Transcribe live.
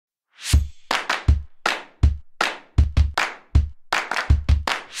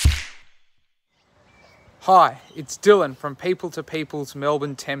Hi, it's Dylan from People to People's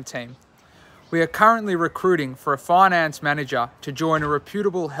Melbourne Temp Team. We are currently recruiting for a finance manager to join a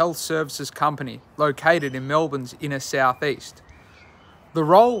reputable health services company located in Melbourne's inner southeast. The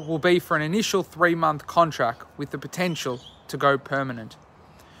role will be for an initial 3-month contract with the potential to go permanent.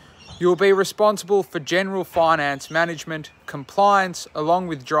 You will be responsible for general finance management, compliance, along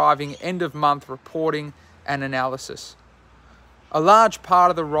with driving end-of-month reporting and analysis. A large part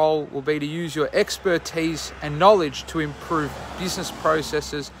of the role will be to use your expertise and knowledge to improve business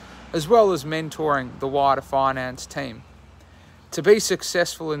processes as well as mentoring the wider finance team. To be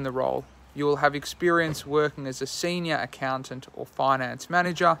successful in the role, you will have experience working as a senior accountant or finance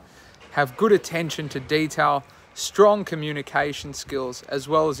manager, have good attention to detail, strong communication skills, as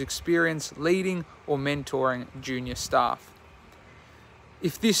well as experience leading or mentoring junior staff.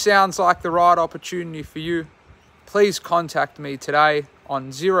 If this sounds like the right opportunity for you, please contact me today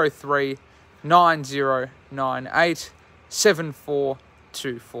on 03 9098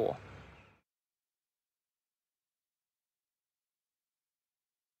 7424.